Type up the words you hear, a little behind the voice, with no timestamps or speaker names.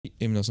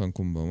皆さん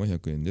こんばんは。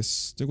100円で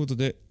す。ということ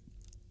で、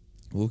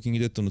ウォーキング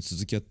デッドの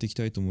続きやっていき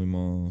たいと思い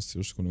ます。よ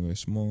ろしくお願い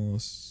しま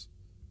す。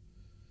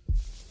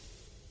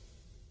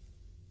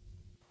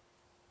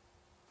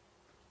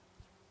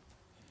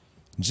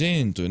ジ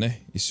ェーンと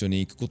ね、一緒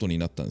に行くことに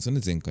なったんですよ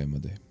ね、前回ま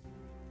で。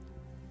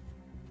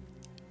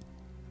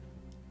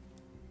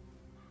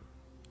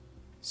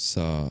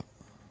さ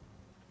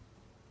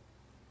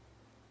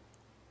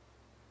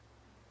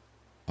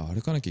あ、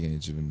歩かなきゃいけない、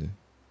自分で。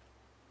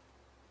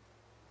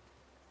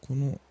こ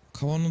の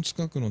川の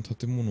近くの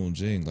建物を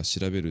ジェーンが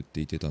調べるって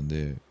言ってたん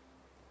で、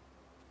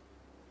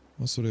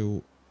それ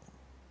を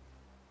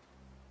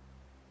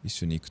一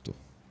緒に行くと。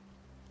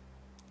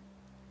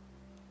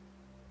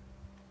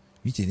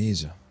見てねえ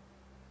じゃん。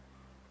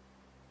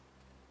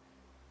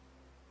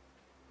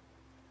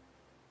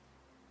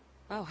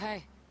Oh,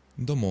 hey.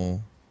 どう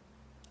も。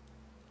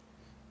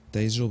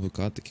大丈夫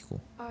かって聞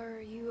こう。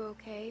Are you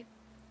okay?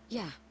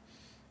 Yeah.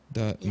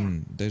 う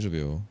ん、大丈夫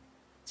よ。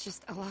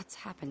Just a lot's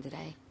happened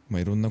today.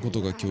 いろんなこ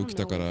とが今日起き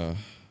たから、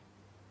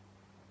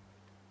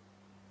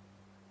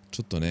ち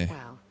ょっとね。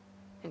Well,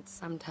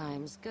 it's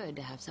sometimes good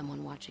to have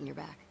someone watching your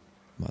back.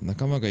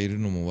 仲間がいる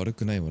のも悪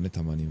くないわね、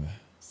たまには。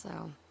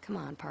So, come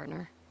on,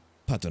 partner.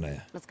 パートナー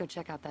や。Let's go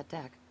check out that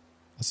deck.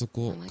 あそ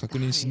こ確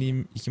認しに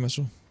行きまし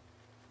ょう。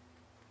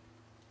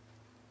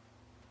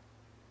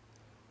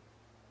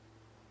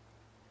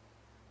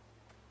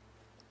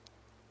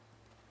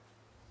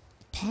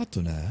パー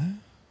トナー？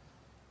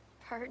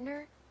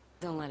 Partner?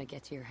 Don't let it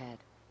get to your head.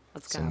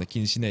 Let's go. そんな気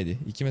にしないで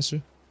行きましょ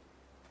う。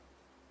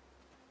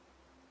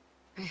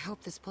I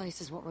hope this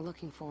place is what we're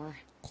looking for.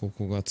 こ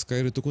こが使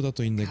えるとこだ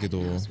といいんだけど、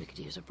God knows we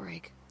could use a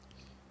break.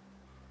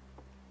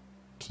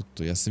 ちょっ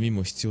と休み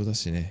も必要だ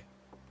しね。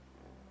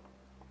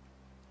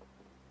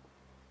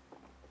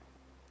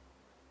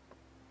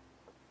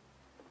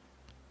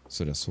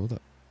そりゃそうだ。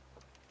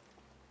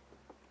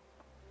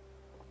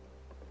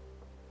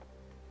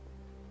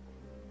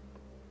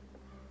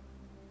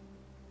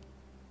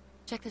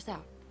Check this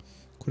out.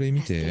 これ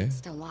見て。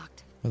 It's still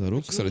locked. まだロ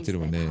ックされて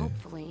るわね。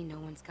Hopefully no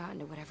one's gotten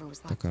to whatever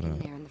was だ locked から in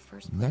there in the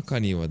first place. 中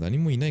には何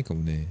もいないか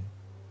もね。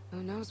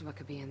 Who knows what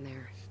could be in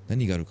there?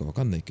 何があるか分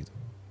かんないけど。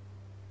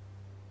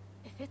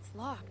If it's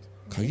locked,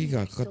 鍵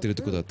がかかってるっ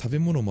てことは食べ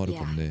物もある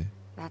かもね。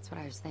 That's what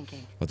I was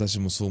thinking. 私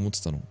もそう思っ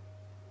てたの。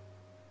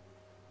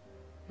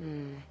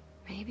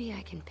Maybe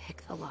I can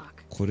pick the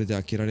lock. これで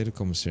開けられる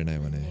かもしれない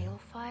わね。 Nail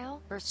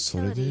file?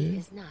 それで Versatility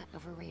is not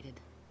overrated.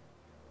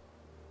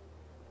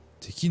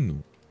 できんの？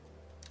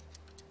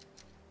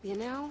 You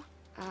know,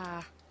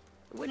 it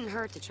wouldn't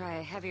hurt to try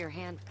a heavier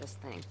hand with this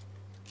thing.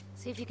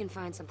 See if you can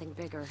find something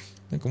bigger.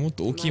 なんかもっ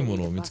と大きいも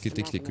のを見つけ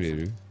てきてくれ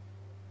る？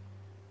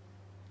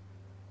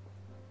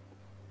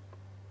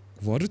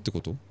割るって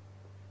こと？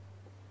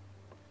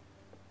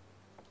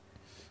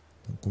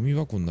ゴミ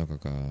箱の中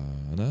かな。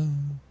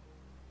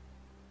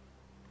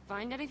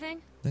 Find anything?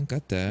 なんかあ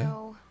った？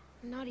 No,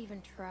 not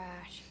even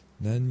trash.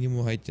 何に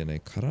も入ってな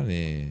いから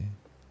ね。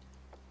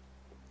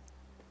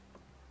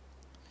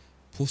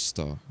ポス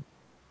ター。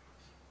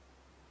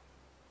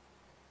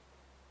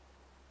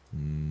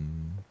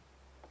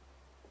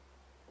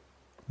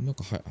なん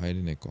か入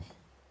れないか。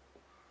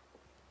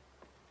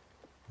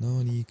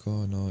何か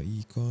な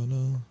いか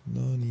な、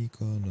何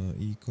かな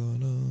いか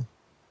な。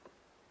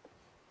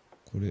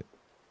これ、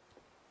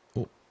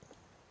お、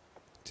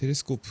テレ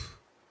スコープ。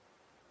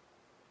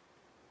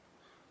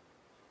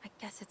I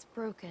guess it's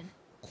broken.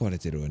 壊れ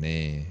てるわ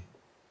ね。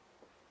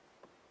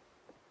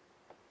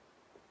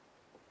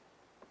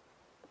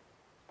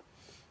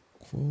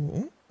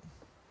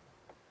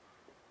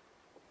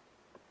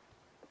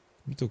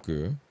見と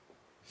く？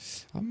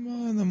あん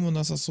ま何も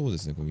なさそうで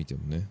すね、これ見て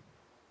もね。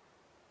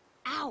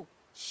Ow!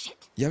 Shit!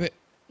 やべ！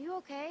 You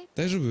okay?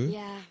 大丈夫？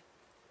 Yeah.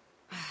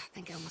 I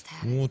think I almost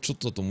had it. もうちょっ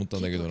とだと思った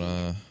んだけど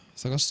な。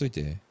探しとい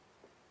て。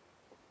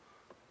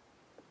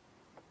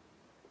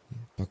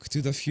バックト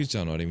ゥーザフューチ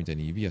ャーのあれみたい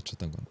に指やっちゃっ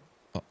たんかな。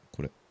あ、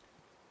これ。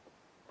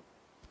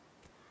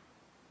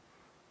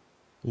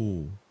お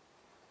お。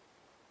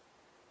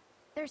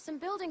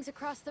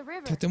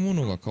建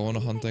物が川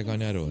の反対側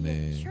にあるわ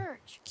ね。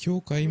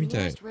教会みた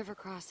い。ああ、ちょ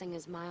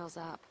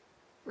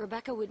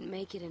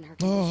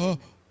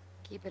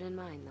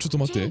っと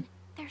待って。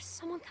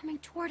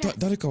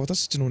誰か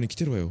私たちの方に来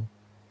てるわよ。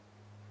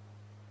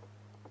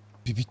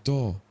ビビった。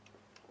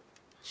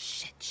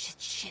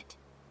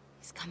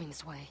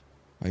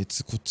あい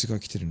つこっち側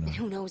来てるな。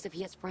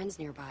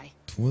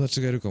友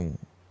達がいるかも。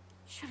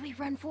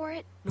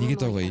逃げ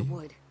た方がいい？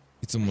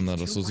いつもな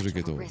らそうする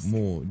けど、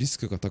もうリス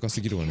クが高す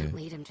ぎるわね。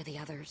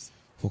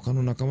他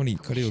の仲間に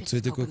彼を連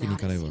れていくわけにい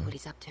かないわ。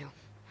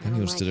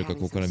何をしてるか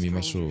ここから見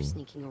ましょう。私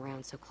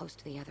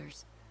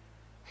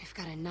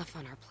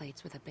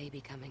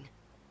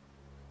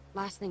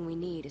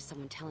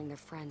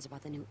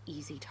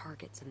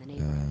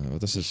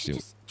たち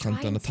簡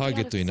単なター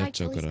ゲットになっ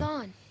ちゃうか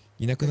ら、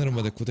いなくなる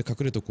までここで隠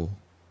れとこう。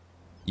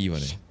いいわ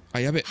ね。あ、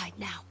やべ。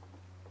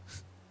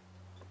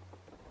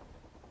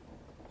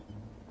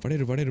バレ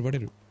るバレるバレ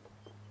る。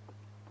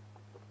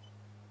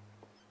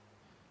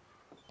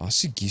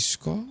足義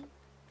手か？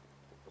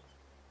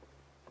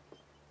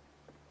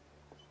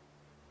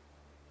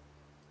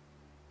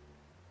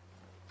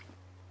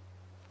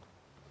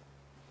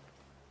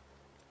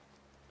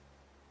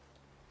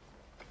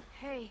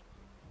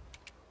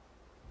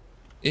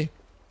え、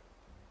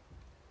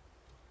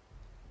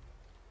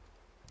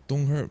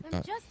Don't hurt。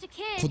あ、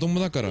子供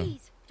だから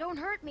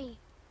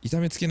痛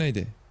めつけない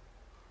で。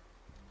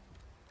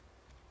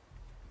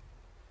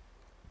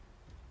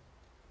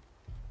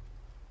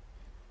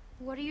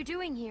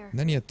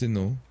何やってん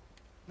の？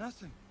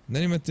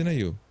何もやってない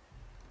よ。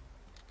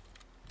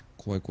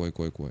怖い怖い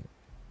怖い怖い。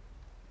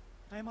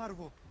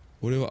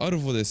俺はアル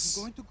フォで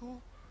す。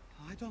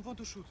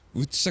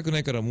撃ちたくな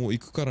いからもう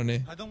行くから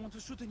ね。分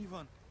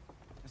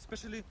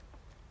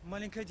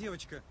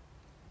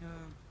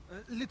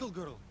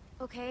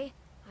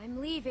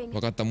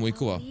かった、もう行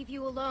くわ。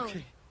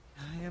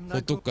ほ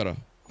っとくから。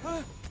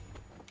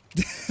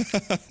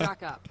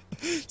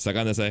下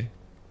がんなさい。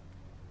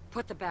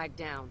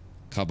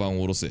カバン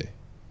を下ろせ。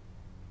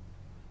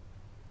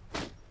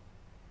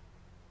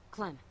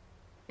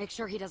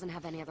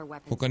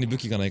他に武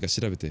器がないか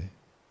調べて。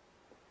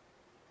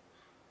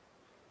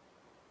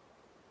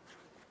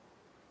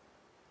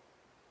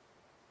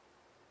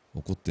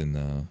怒ってんな。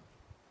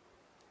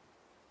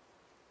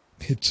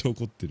めっちゃ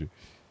怒ってる。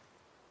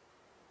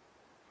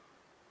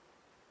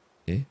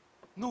え？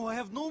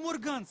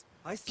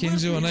拳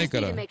銃はない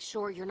から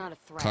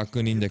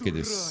確認だけ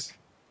です。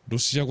ロ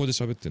シア語で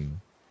喋ってんの？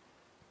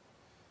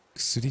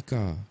薬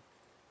か。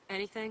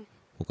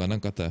他なん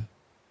かあった？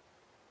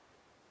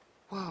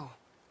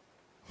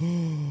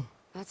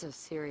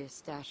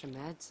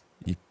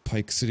いっぱ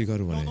い薬があ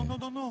るわね。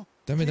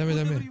ダメダメ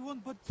ダメ。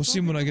欲し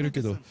いものあげる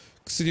けど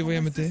薬は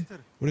やめて。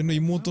俺の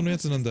妹のや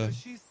つなんだ。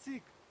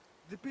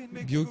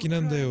病気な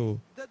んだよ。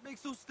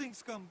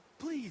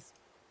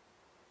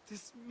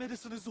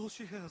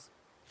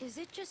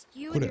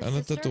これあ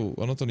なたと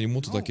あなたの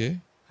妹だけ？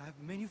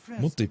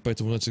もっといっぱい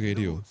友達がい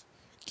るよ。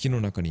木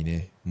の中に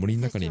ね、森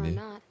の中にね。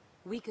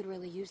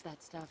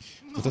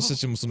私た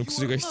ちもその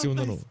薬が必要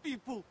なの。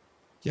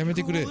やめ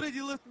てくれ。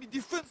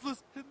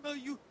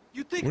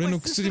俺の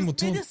薬も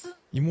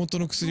妹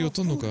の薬を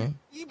取んのか？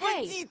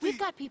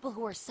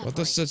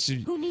私た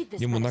ち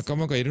にも仲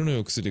間がいるの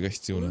よ、薬が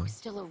必要な。ル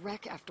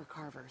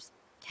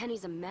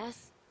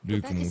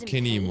ークも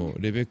ケニーも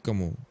レベッカ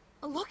も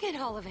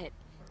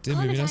全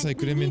部見なさい。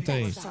クレメンタ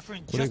イン、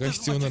これが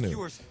必要なの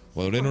よ。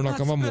俺の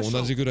仲間も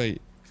同じぐら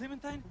い。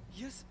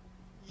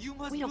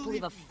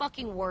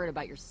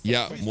い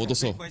や、戻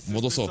そう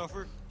戻そう。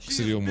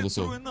薬を戻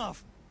そう。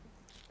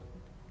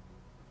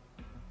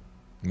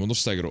戻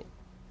してあげろ。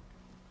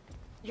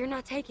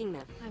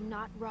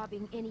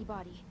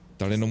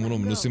誰のもの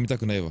も盗みた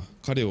くないわ。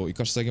彼を生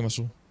かしてあげま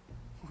しょう。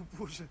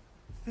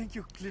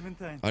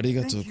あり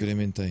がとうクレ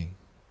メンタイン。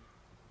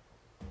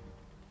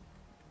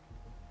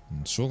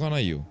しょうがな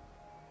いよ。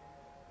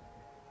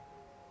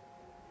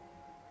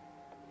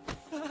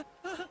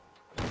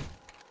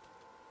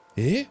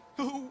え？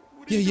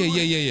いやいやい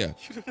やいやいや、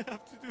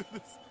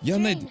や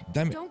んないで。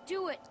ダメ。ジ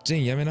ェ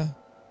ーンやめな。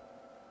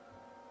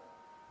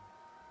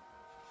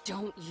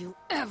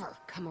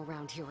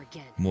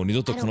もう二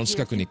度とこの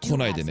近くに来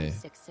ないでね。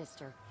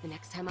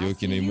病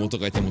気の妹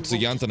がいても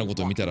次あんたのこ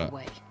とを見たら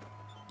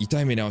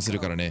痛い目に遭わせる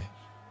からね。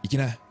行き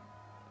な。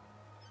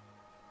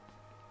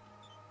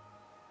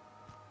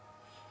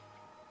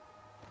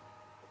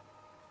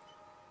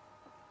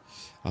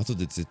後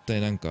で絶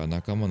対なんか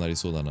仲間なり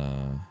そうだ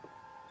な。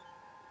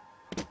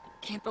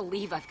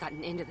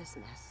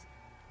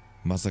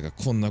まさか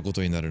こんなこ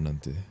とになるなん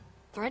て。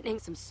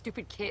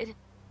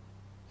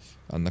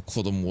あんな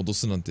子供を脅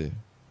すなんて。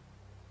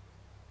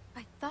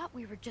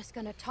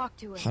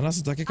話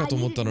すだけかと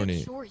思ったの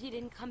に、こ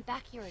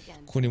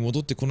こに戻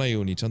ってこない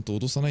ようにちゃんと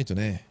脅さないと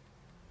ね。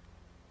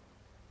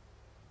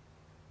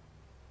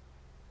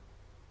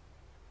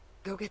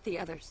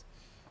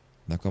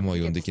仲間を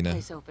呼んできな。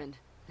こ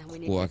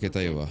こを開け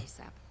たいわ。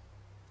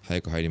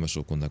早く入りまし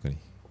ょう、この中に。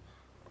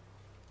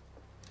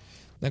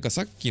なんか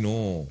さっき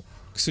の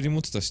薬持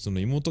ってた人の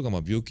妹がま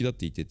あ病気だっ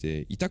て言って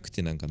て、痛く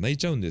てなんか泣い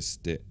ちゃうんです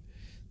って。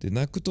で、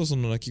泣くとそ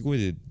の泣き声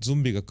でゾ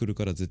ンビが来る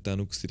から絶対あ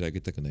の薬あげ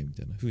たくないみ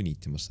たいな風に言っ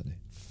てましたね。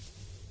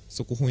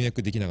そこ翻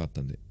訳できなかっ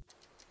たんで。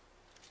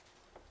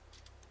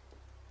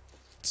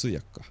通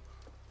訳か。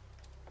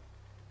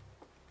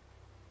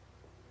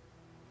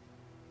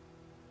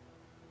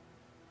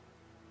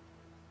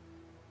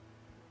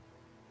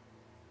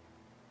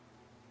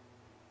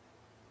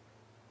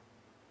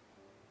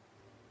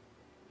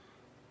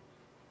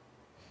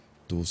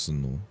どうす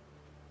んの？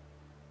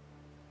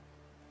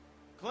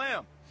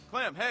 Clem,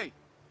 hey.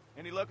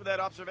 Any luck with that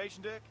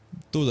observation deck?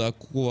 どうだ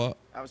ここは。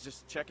 I was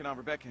just checking on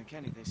Rebecca and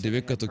Kenny. レベ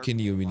ッカとケ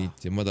ニーを見に行っ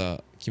て、ま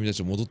だ君た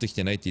ち戻ってき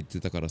てないって言って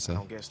たからさ。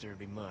こ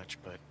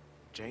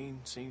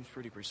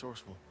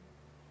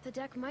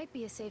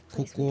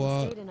こ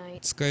は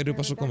使える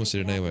場所かもし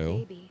れないわよ。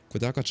これ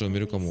で赤ちゃん産め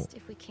るかも。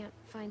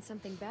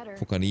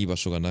他にいい場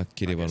所がな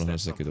ければの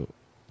話だけど。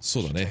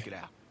そうだね。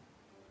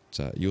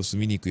じゃあ様子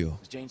見に行くよ。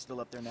ジ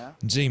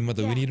ェインま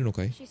だ上にいるの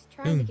かい？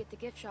うん。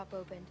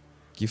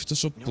ギフト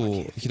ショップ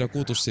を開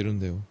こうとしてるん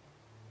だよ。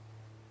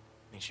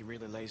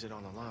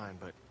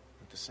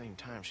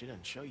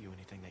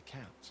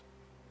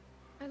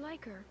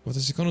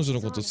私彼女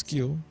のこと好き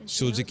よ。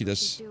正直だ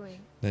し、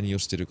何を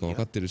してるか分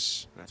かってる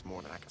し。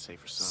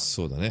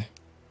そうだね。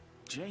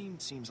Jane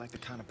seems like the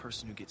kind of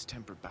person who gets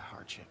tempered by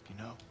hardship, you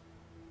know?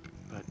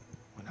 But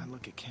when I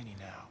look at Kenny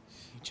now,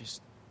 he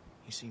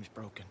seems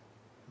broken.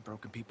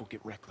 Broken people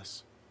get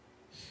reckless.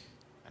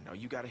 I know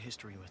you got a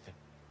history with him.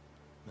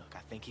 Look,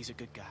 I think he's a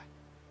good guy.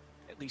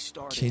 At least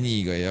started. ケ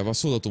ニーがやば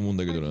そうだと思うん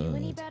だけどな。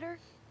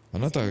あ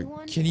なた、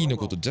ケニーの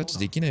ことジャッジ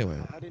できないわ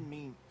よ。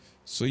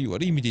そういう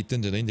悪い意味で言った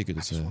んじゃないんだけ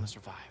どさ。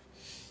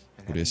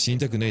俺は死に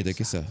たくないだ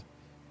けさ。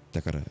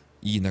だから、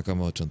いい仲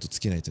間をちゃんとつ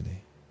けないと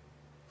ね。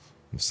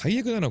もう最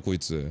悪だな、こい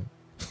つ。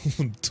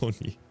本当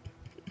に。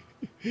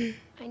こ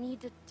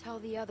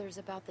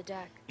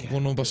こ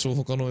の場所を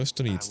他の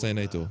人に伝え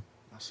ないと。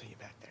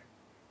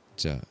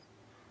じゃあ、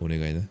お願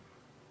いな。も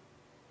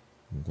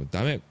うこれ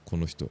ダメ、こ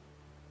の人。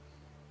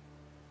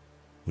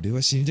俺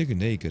は死にたく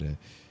ないから、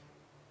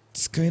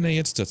使えない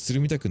やつとはつる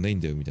みたくないん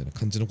だよ、みたいな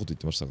感じのこと言っ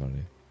てましたから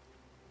ね。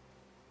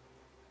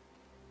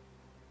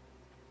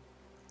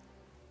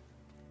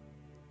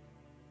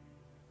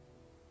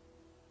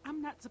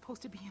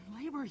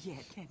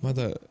ま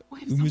だ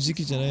産む時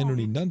期じゃないの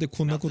になんで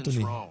こんなこと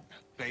に。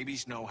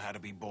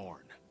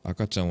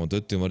赤ちゃんはどう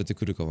やって生まれて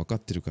くるか分かっ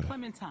てるから。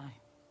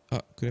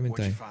あ、クレメン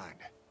タイン。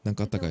なん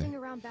かあったかい？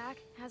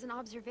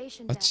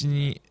あっち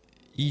に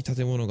いい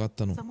建物があっ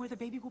たの。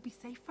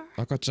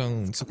赤ちゃ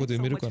んそこで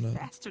産めるかな？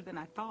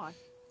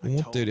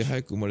思ったより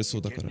早く生まれそ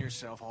うだから。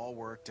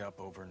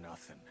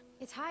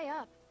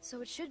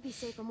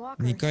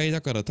2階だ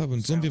から多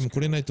分ゾンビも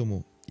来れないと思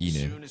う。いい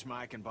ね。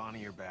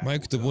マイ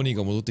クとボニー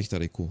が戻ってきた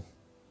ら行こ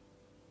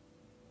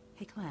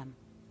う。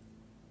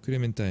クレ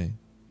メンタイン。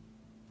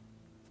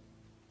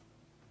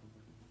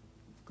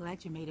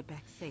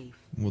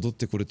戻っ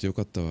てこれてよ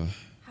かったわ。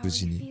無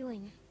事に。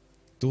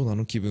どうな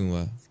の気分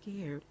は？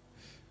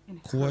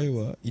怖い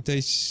わ。痛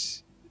い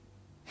し。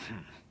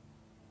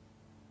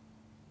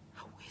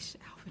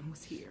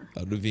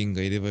アルヴィン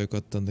がいればよか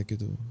ったんだけ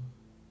ど。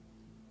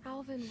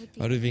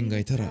アルヴィンが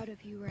いたら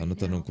あな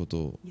たのこと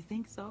を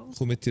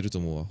褒めてると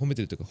思うわ。褒め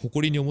てるというか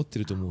誇りに思って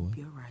ると思うわ。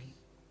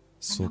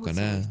そうか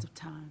な。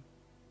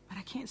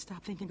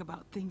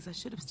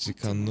時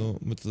間の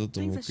無駄だ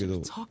と思うけ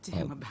ど、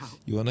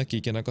言わなきゃ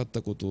いけなかっ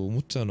たことを思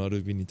っちゃうの、ア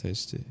ルヴィンに対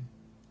して。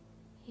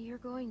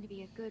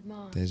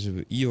大丈夫、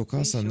いいお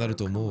母さんになる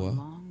と思うわ。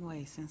も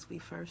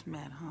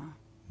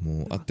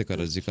う会ってか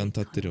ら時間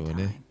経ってるわ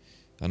ね。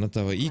あな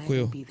たはいい子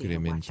よ、クレ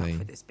メンタイ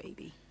ン。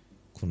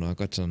この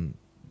赤ちゃん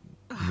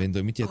面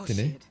倒見てやって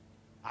ね。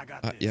あ、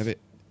やべ。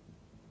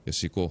よ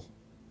し、行こ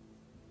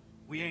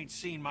う。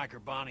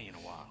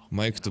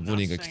マイクとボ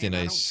ニーが来て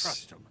ない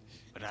し、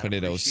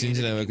彼らを信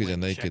じないわけじゃ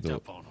ないけ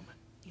ど、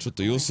ちょっ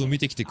と様子を見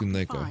てきてくんな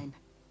いか。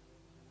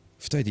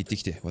二人で行って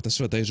きて、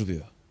私は大丈夫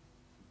よ。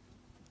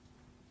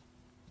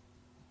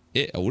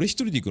俺一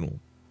人で行くの？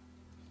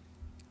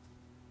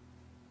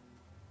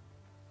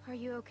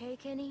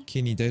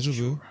ケニー大丈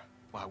夫？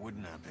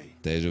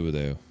大丈夫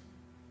だよ。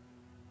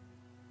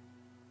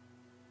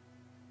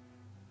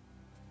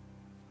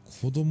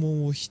子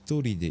供を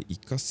一人で行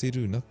かせ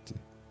るなって。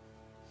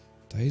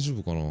大丈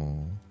夫かな？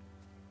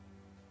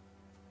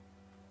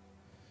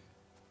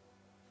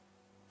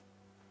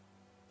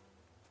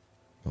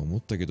思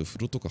ったけど風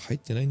呂とか入っ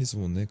てないんです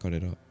もんね、彼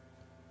ら。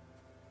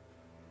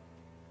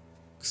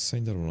臭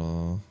いんだろう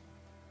な。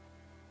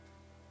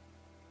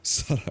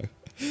サ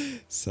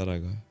ラ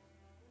が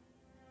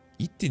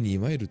 1.2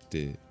 マイルっ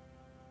て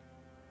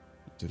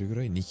どれぐ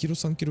らい？ 2 キロ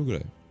3キロぐら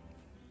い。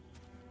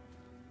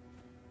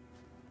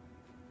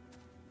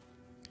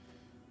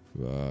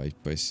うわー、いっ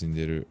ぱい死ん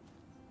でる。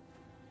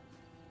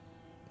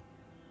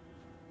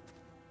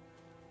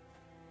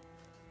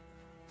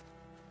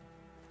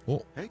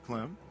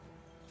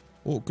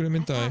お、クレメ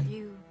ンタイ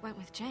ン。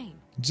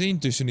ジェイン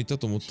と一緒に行った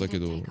と思ったけ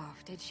ど、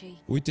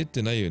置いてっ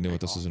てないよね、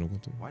私たちのこ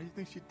と。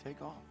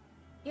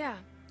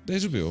大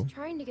丈夫よ。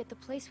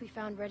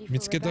見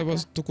つけた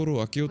ところを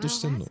開けようと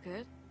してんの。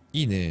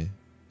いいね。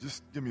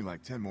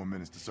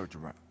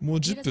もう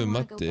10分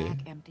待って。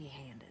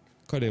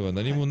彼は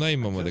何もない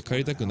ままで帰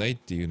りたくないっ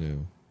ていうのよ。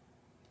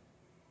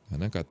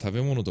なんか食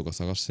べ物とか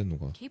探してんの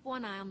か。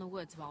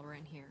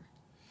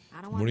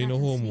森の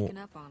方も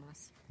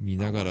見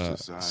ながら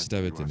調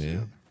べて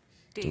ね。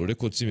俺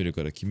こっち見る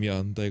から君は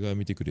反対側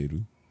見てくれ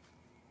る？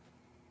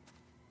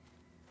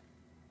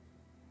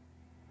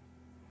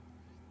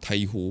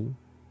大砲？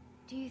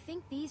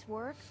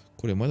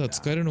これまだ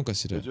使えるのか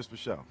しら？い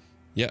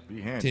や、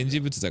展示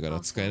物だから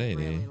使えない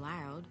ね。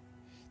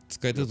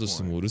使えたとし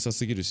てもうるさ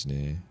すぎるし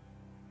ね。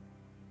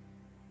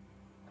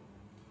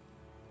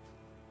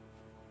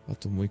あ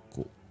ともう一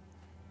個。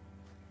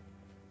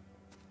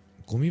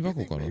ゴミ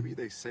箱かな？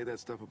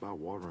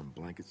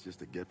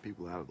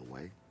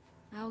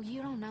 Oh,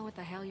 you don't know what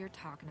the hell you're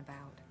talking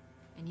about.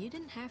 And you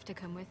didn't have to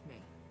come with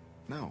me.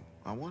 No,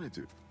 I wanted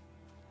to.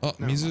 あ、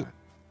水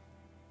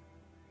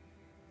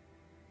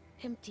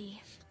Empty.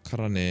 か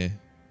らね。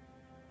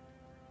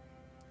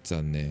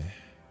残念。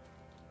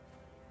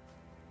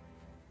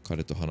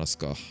彼と話す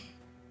か。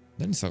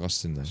何探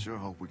してんだ。な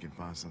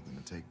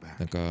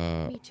ん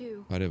か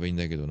あればいいん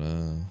だけどな。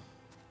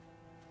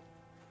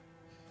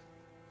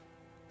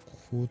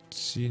こっ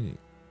ちに。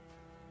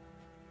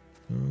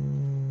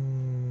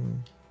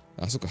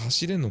あ、そっか、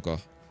走れんのか。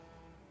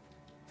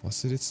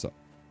忘れてた。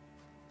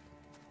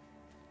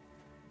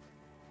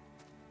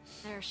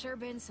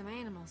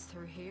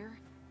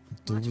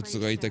動物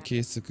がいた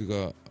形跡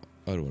が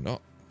あるわな。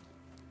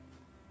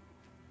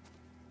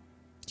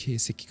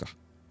形跡か。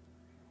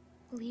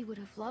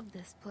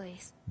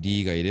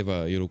リーがいれ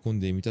ば喜ん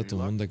でみたと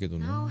思うんだけど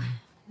な。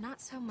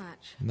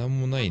な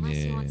んもない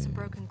ね。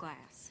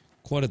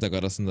壊れた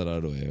ガラスならあ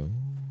るわよ。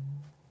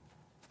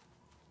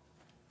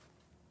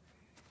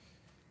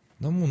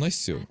なんもないっ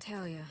すよ。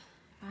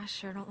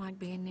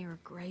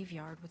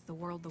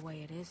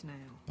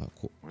あ、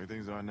こ。お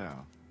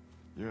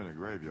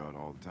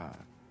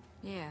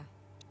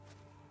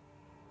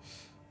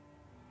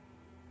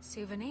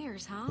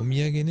土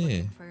産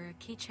ね。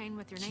キ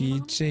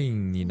ーチェイ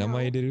ンに名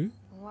前入れる？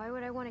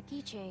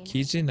キ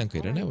ーチェインなんか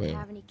いらないわ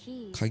よ。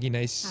鍵な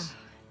いし。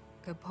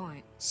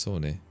そう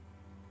ね。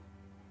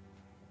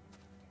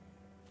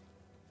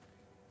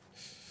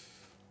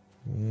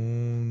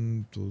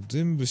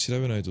全部調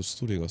べないとス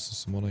トーリーが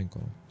進まないんか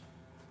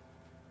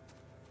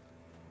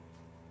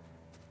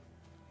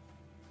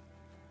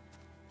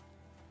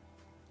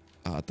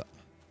な。あ、あった。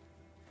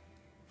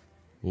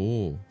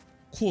おお、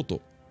コー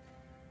ト。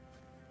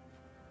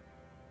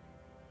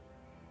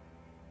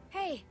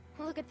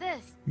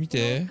見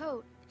て、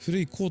古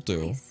いコート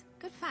よ。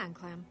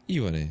いい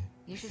わね。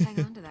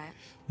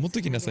持っ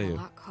ときなさいよ。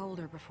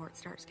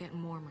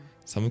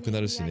寒くな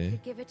るしね。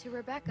レ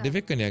ベ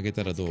ッカにあげ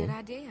たらどう？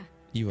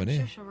いいわ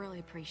ね。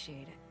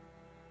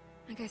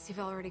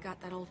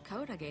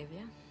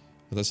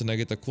私のあ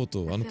げたコー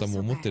トをあなた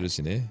も持ってる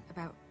しね。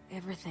も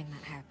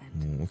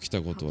う起き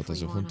たこと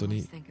私は本当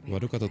に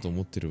悪かったと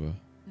思ってるわ。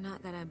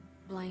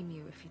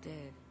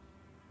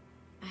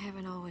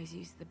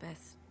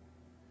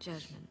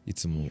い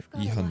つも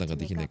いい判断が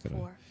できないから、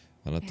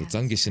あなた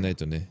懺悔しない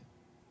とね。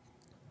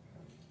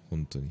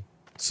本当に。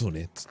そう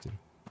ねっつってる。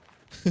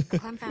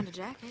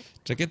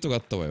ジャケットがあ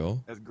ったわよ。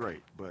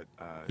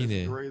いい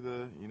ね。こ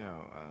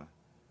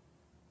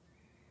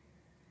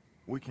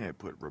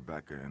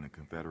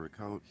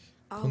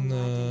んな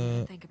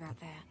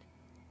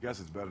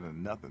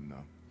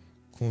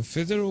コンフ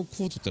ェデラルコ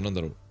ートってなん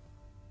だろう。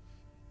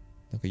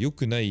なんか良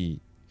くない、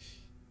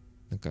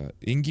なんか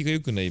縁起が良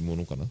くないも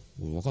のかな。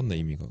わかんない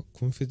意味が。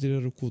コンフェデラ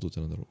ルコートっ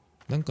てなんだろ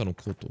う。なんかの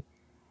コート。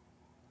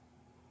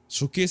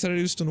処刑され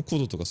る人のコー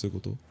トとかそうい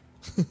うこと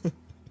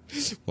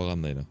わか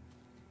んないな。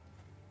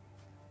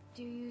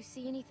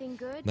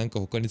なん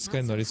か他に使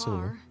えるのありそ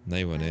う？な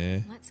いわ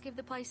ね。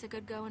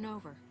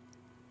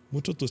も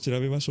うちょっと調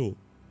べましょう。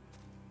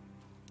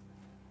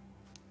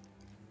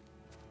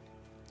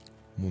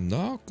もう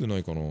なくな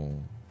いかな。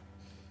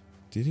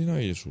出れな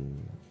いでしょ。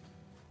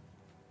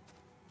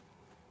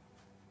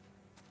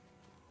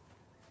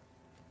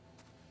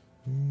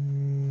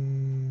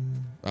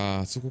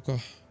あそこか。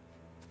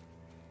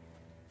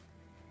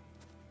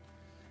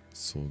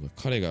そうだ、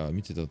彼が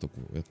見てたとこ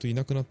やっとい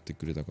なくなって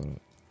くれたから、ク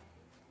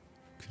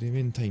レ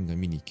メンタインが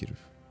見に行ける。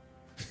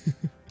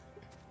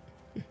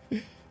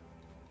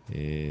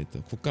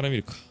こっから見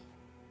るか。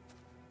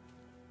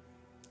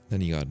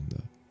何があるんだ。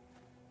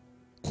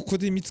ここ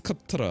で見つかっ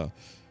たら、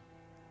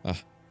あ、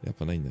やっ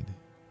ぱないんだね。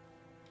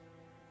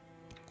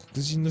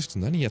黒人の人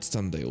何やって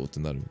たんだよって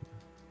なる。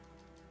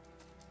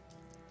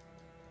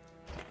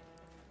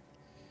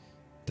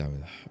ダメ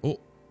だ。お、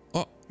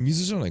あ、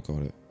水じゃないかあ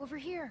れ。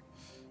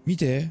見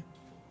て。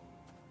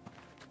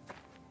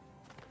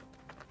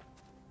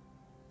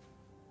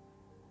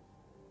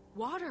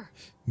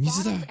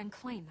水だ。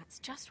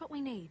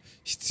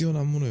必要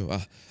なものよ。あ、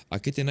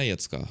開けてないや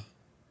つか。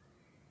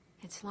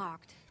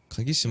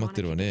鍵閉まっ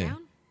てるわね。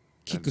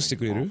キックして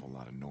くれる？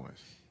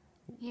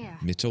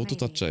めっちゃ音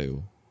立っちゃう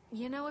よ。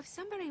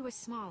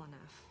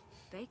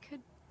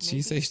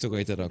小さい人が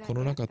いたらこ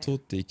の中通っ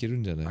ていける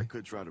んじゃない？分か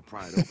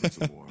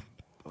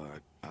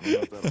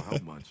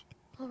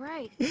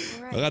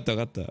った分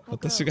かった。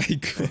私が行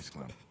くわ。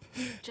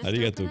あ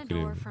りがとうク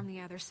レーム。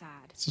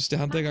そして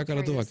反対側か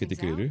らドア開けて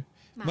くれる？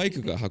マイ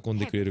クが運ん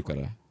でくれるか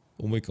ら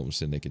重いかも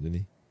しれないけど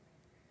ね。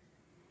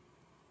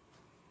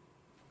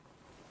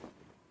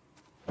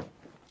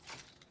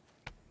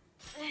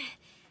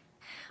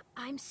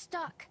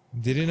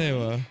出れない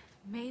わ。こ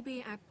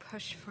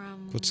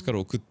っちから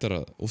送ったら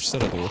押した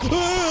らどう？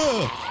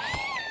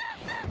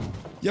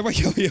やばい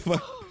やばいやばい。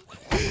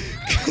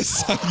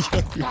最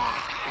悪。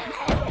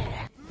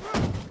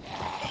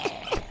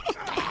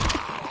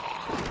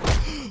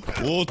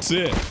おお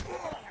強え。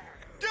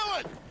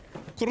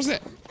殺せ。は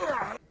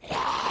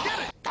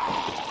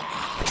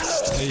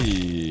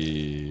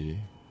い。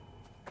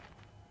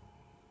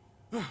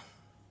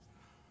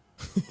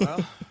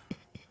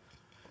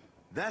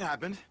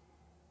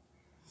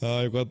あ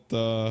あ、よかった。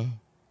あ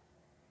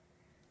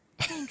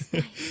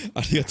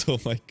りがとう、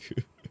マイ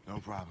ク。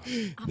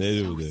大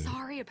丈夫だよ。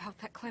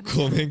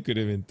ごめん、ク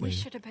レメンタイン。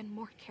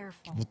も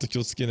っと気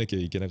をつけなきゃ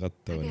いけなかっ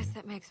たわね。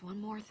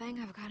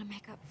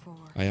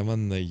謝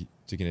んない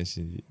といけない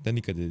し、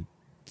何かで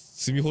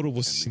罪滅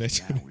ぼししないとい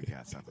け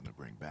ない。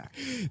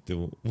で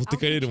も、持って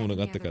帰れるもの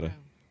があったから、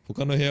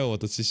他の部屋を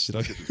私調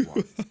べる。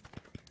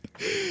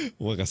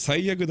もうなんか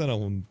最悪だな、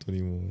本当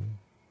にもう。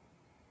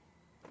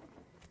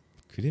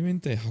クレメン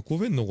タイン運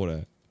べんのこ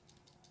れ。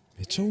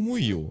めっちゃ重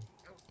いよ。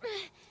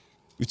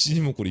うち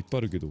にもこれいっぱい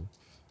あるけど。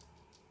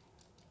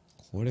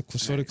これ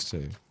腰悪くちゃ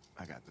うよ。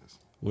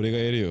俺が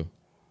やるよ。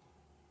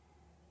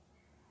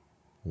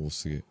おお、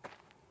すげえ。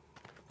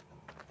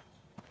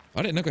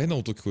あれなんか変な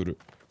音聞こえる。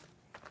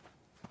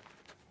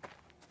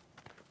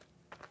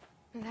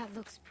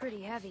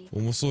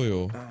重そう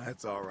よ。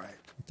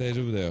大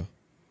丈夫だよ。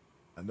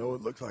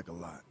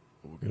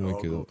重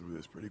いけど。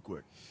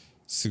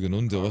すぐ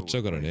飲んで終わっちゃ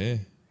うから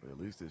ね。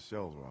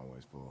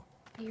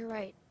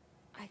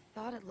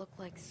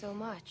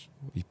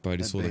いっぱいあ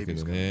りそうだけ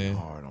どね。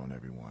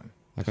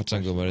赤ちゃ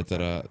んが生まれた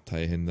ら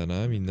大変だ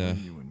な、みんな。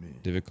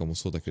レベッカも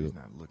そうだけど。コ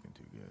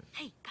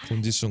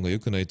ンディションが良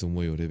くないと思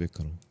うよ、レベッ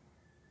カの。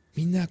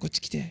みんな、こっち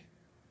来て。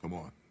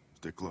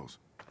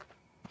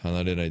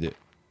離れないで。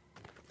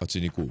あっち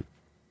に行こう。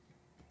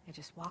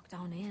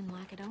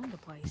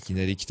いき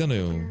なり来たの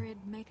よ。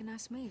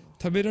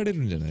食べられ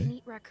るんじゃな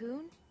い？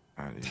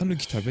タヌ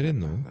キ食べれん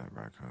の？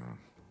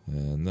あ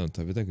んなの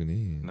食べたくね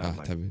え。あ、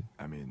食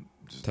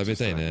べ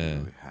たい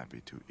ね。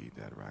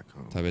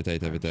食べたい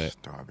食べたい。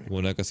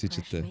お腹空い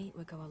ちゃった。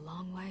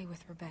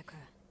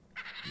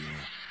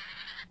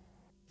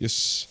よ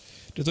し。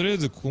でとりあえ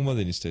ずここま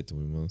でにしたいと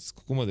思います。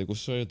ここまでご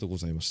視聴ありがとうご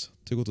ざいました。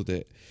ということ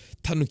で、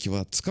タヌキ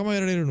は捕まえ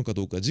られるのか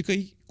どうか次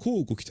回、こ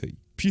うご期待。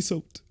ピースア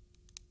ウト。